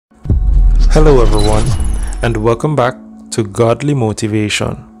Hello everyone, and welcome back to Godly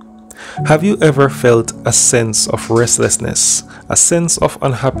Motivation. Have you ever felt a sense of restlessness, a sense of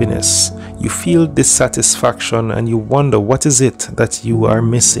unhappiness? You feel dissatisfaction and you wonder what is it that you are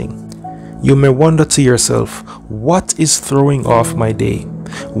missing. You may wonder to yourself, what is throwing off my day?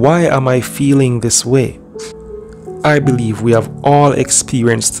 Why am I feeling this way? I believe we have all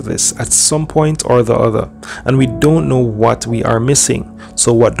experienced this at some point or the other, and we don't know what we are missing.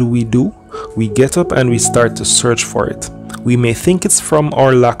 So what do? We get up and we start to search for it. We may think it's from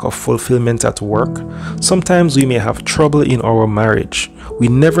our lack of fulfillment at work. Sometimes we may have trouble in our marriage. We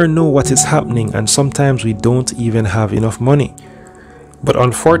never know what is happening, and sometimes we don't even have enough money. But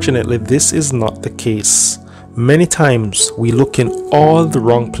unfortunately, this is not the case. Many times we look in all the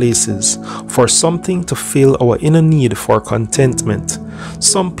wrong places for something to fill our inner need for contentment.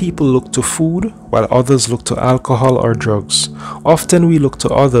 Some people look to food while others look to alcohol or drugs. Often we look to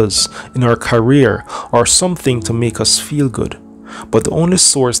others in our career or something to make us feel good. But the only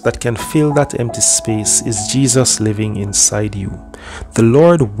source that can fill that empty space is Jesus living inside you. The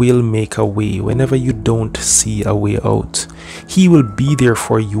Lord will make a way whenever you don't see a way out. He will be there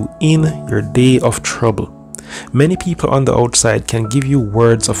for you in your day of trouble. Many people on the outside can give you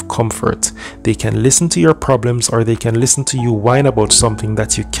words of comfort. They can listen to your problems, or they can listen to you whine about something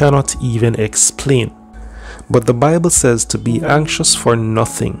that you cannot even explain. But the Bible says to be anxious for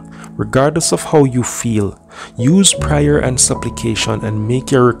nothing, regardless of how you feel. Use prayer and supplication and make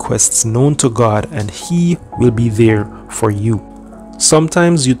your requests known to God, and He will be there for you.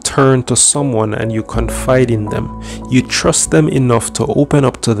 Sometimes you turn to someone and you confide in them. You trust them enough to open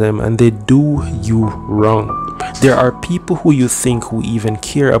up to them, and they do you wrong. There are people who you think who even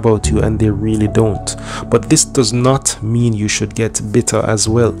care about you, and they really don't. But this does not mean you should get bitter as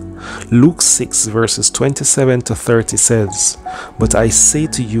well. Luke 6 verses 27 to 30 says, "But I say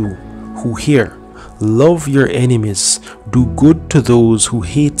to you who hear, love your enemies, do good to those who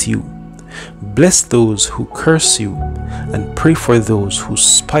hate you. Bless those who curse you, and pray for those who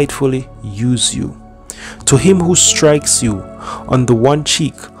spitefully use you. To him who strikes you on the one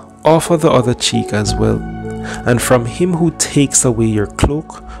cheek, offer the other cheek as well. And from him who takes away your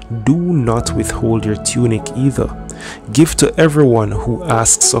cloak, do not withhold your tunic either. Give to everyone who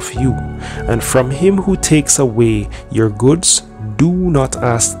asks of you, and from him who takes away your goods, do not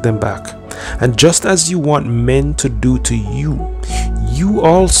ask them back. And just as you want men to do to you, you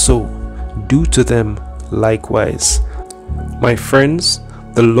also do to them likewise." My friends,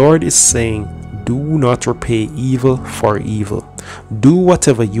 the Lord is saying, do not repay evil for evil. Do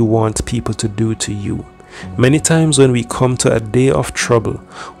whatever you want people to do to you. Many times when we come to a day of trouble,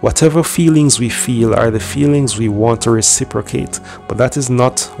 whatever feelings we feel are the feelings we want to reciprocate, but that is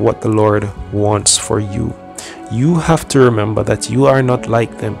not what the Lord wants for you. You have to remember that you are not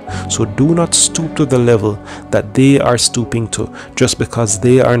like them, so do not stoop to the level that they are stooping to just because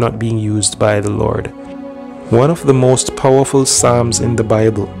they are not being used by the Lord. One of the most powerful Psalms in the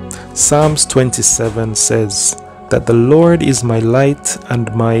Bible, Psalms 27, says that the Lord is my light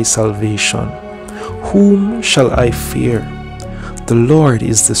and my salvation. Whom shall I fear? The Lord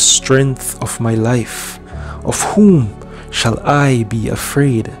is the strength of my life. Of whom shall I be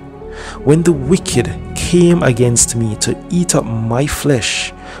afraid? When the wicked came against me to eat up my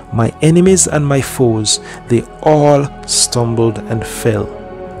flesh, my enemies and my foes, they all stumbled and fell.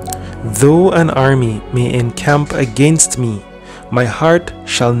 Though an army may encamp against me, my heart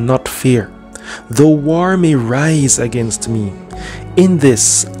shall not fear. Though war may rise against me, in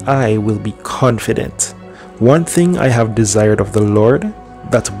this I will be confident. One thing I have desired of the Lord,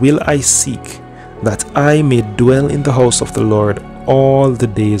 that will I seek, that I may dwell in the house of the Lord all the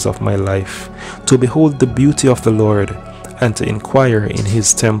days of my life, to behold the beauty of the Lord, and to inquire in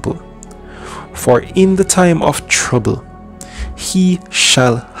his temple. For in the time of trouble he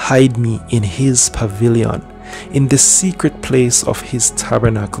shall hide me in his pavilion. In the secret place of his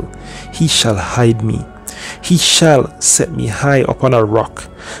tabernacle he shall hide me. He shall set me high upon a rock,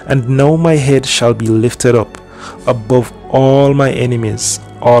 and now my head shall be lifted up above all my enemies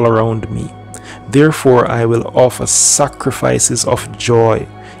all around me. Therefore I will offer sacrifices of joy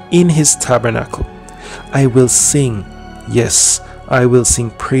in his tabernacle. I will sing, yes, I will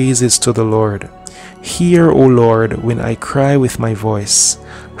sing praises to the Lord. Hear, O Lord, when I cry with my voice.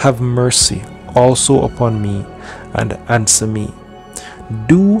 Have mercy also upon me, and answer me.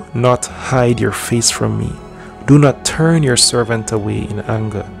 Do not hide your face from me. Do not turn your servant away in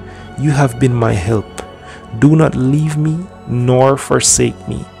anger. You have been my help. Do not leave me nor forsake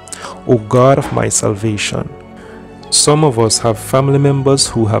me, O God of my salvation. Some of us have family members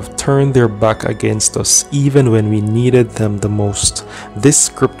who have turned their back against us even when we needed them the most. This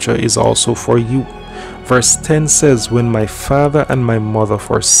scripture is also for you. Verse 10 says, "When my father and my mother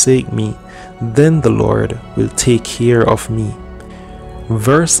forsake me, then the Lord will take care of me."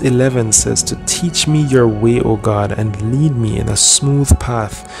 Verse 11 says, "To teach me your way, O God, and lead me in a smooth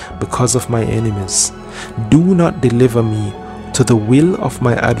path because of my enemies. Do not deliver me to the will of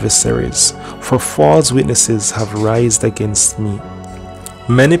my adversaries, for false witnesses have risen against me."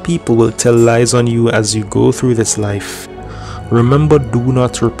 Many people will tell lies on you as you go through this life. Remember, do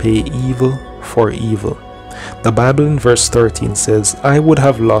not repay evil for evil. The Bible in verse 13 says, "I would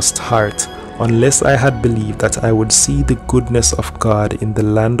have lost heart unless I had believed that I would see the goodness of God in the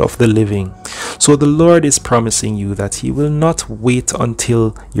land of the living." So the Lord is promising you that He will not wait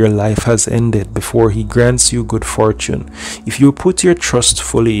until your life has ended before He grants you good fortune. If you put your trust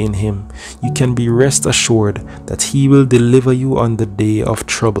fully in Him, you can be rest assured that He will deliver you on the day of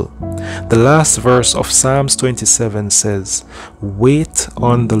trouble. The last verse of Psalms 27 says, "Wait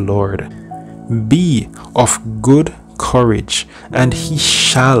on the Lord. Be of good courage, and He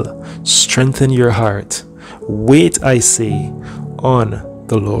shall strengthen your heart." Wait, I say, on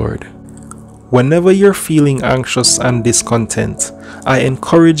the Lord. Whenever you're feeling anxious and discontent, I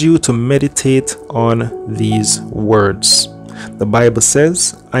encourage you to meditate on these words. The Bible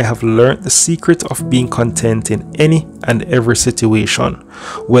says, "I have learned the secret of being content in any and every situation,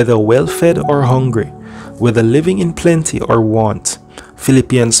 whether well-fed or hungry, whether living in plenty or want."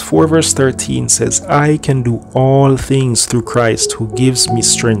 Philippians 4 verse 13 says, "I can do all things through Christ who gives me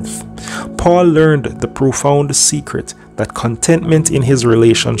strength." Paul learned the profound secret that contentment in his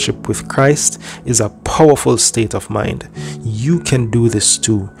relationship with Christ is a powerful state of mind. You can do this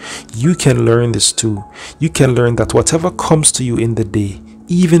too. You can learn this too. You can learn that whatever comes to you in the day,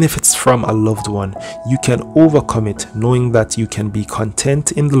 even if it's from a loved one, you can overcome it knowing that you can be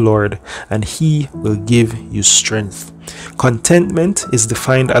content in the Lord and He will give you strength. Contentment is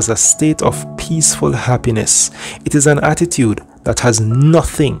defined as a state of peaceful happiness. It is an attitude that has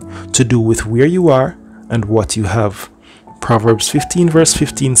nothing to do with where you are and what you have. Proverbs 15 verse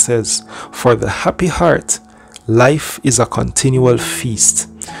 15 says, "For the happy heart, life is a continual feast."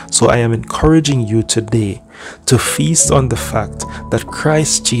 So I am encouraging you today to feast on the fact that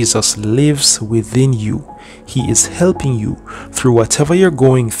Christ Jesus lives within you. He is helping you through whatever you're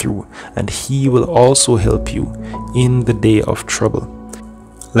going through, and He will also help you in the day of trouble.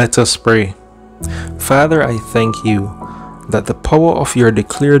 Let us pray. Father, I thank you that the power of your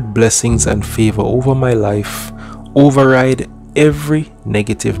declared blessings and favor over my life override every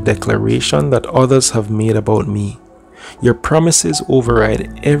negative declaration that others have made about me. Your promises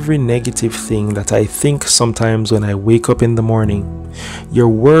override every negative thing that I think sometimes when I wake up in the morning. Your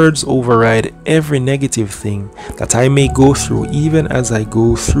words override every negative thing that I may go through even as I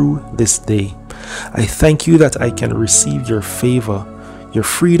go through this day. I thank you that I can receive your favor, your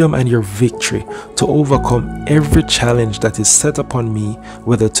freedom and your victory to overcome every challenge that is set upon me,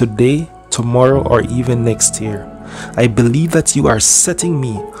 whether today, tomorrow, or even next year. I believe that you are setting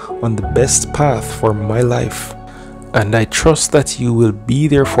me on the best path for my life, and I trust that you will be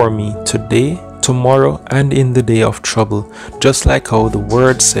there for me today, tomorrow, and in the day of trouble, just like how the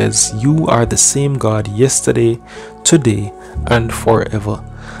word says you are the same God yesterday, today, and forever.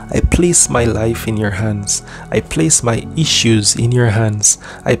 I place my life in your hands. I place my issues in your hands.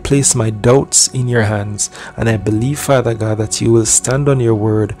 I place my doubts in your hands. And I believe, Father God, that you will stand on your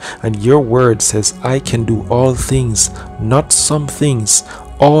word. And your word says, I can do all things, not some things,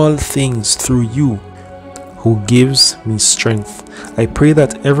 all things through you who gives me strength. I pray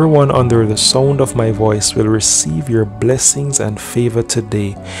that everyone under the sound of my voice will receive your blessings and favor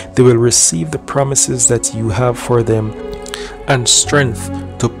today. They will receive the promises that you have for them and strength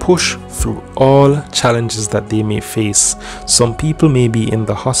to push through all challenges that they may face. Some people may be in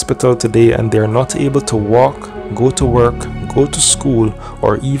the hospital today and they're not able to walk, go to work, go to school,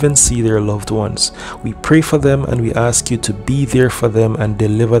 or even see their loved ones. We pray for them and we ask you to be there for them and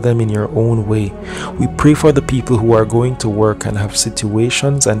deliver them in your own way. We pray for the people who are going to work and have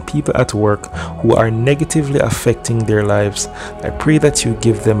situations and people at work who are negatively affecting their lives. I pray that you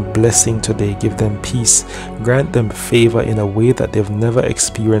give them blessing today, give them peace, grant them favor in a way that they've never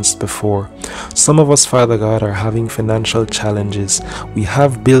experienced before. Some of us, Father God, are having financial challenges. We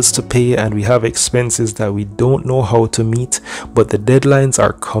have bills to pay and we have expenses that we don't know how to meet, but the deadlines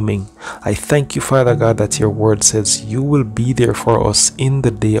are coming. I thank you, Father God, that your word says you will be there for us in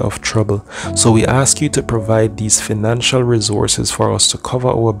the day of trouble. So we ask you to provide these financial resources for us to cover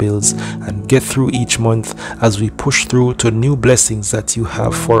our bills and get through each month as we push through to new blessings that you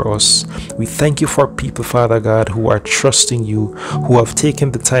have for us. We thank you for people, Father God, who are trusting you, who have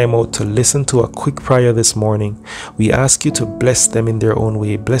taken the time out to listen to a quick prayer this morning. We ask you to bless them in their own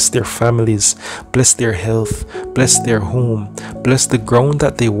way. Bless their families, bless their health, bless their home, bless the ground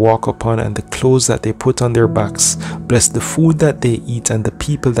that they walk upon and the clothes that they put on their backs. Bless the food that they eat and the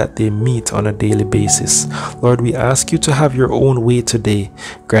people that they meet on a daily basis. Lord, we ask you to have your own way today.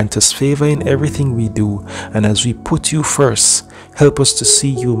 Grant us favor in everything we do, and as we put you first, help us to see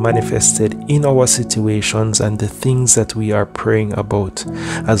you manifested in our situations and the things that we are praying about.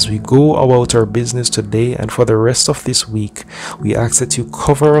 As we go about our business today and for the rest of this week, we ask that you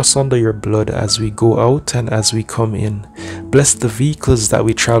cover us under your blood as we go out and as we come in. Bless the vehicles that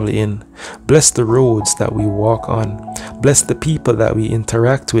we travel in. Bless the roads that we walk on. Bless the people that we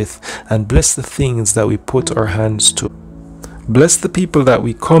interact with, and bless the things that we put our hands to. Bless the people that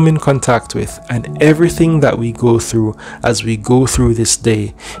we come in contact with and everything that we go through as we go through this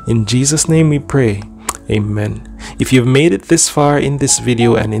day. In Jesus' name we pray. Amen. If you've made it this far in this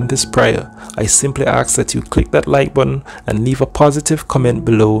video and in this prayer, I simply ask that you click that like button and leave a positive comment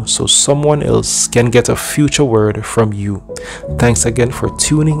below so someone else can get a future word from you. Thanks again for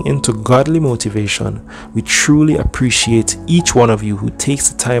tuning into Godly Motivation. We truly appreciate each one of you who takes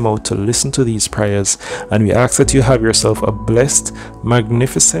the time out to listen to these prayers, and we ask that you have yourself a blessed,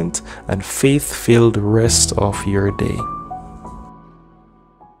 magnificent, and faith-filled rest of your day.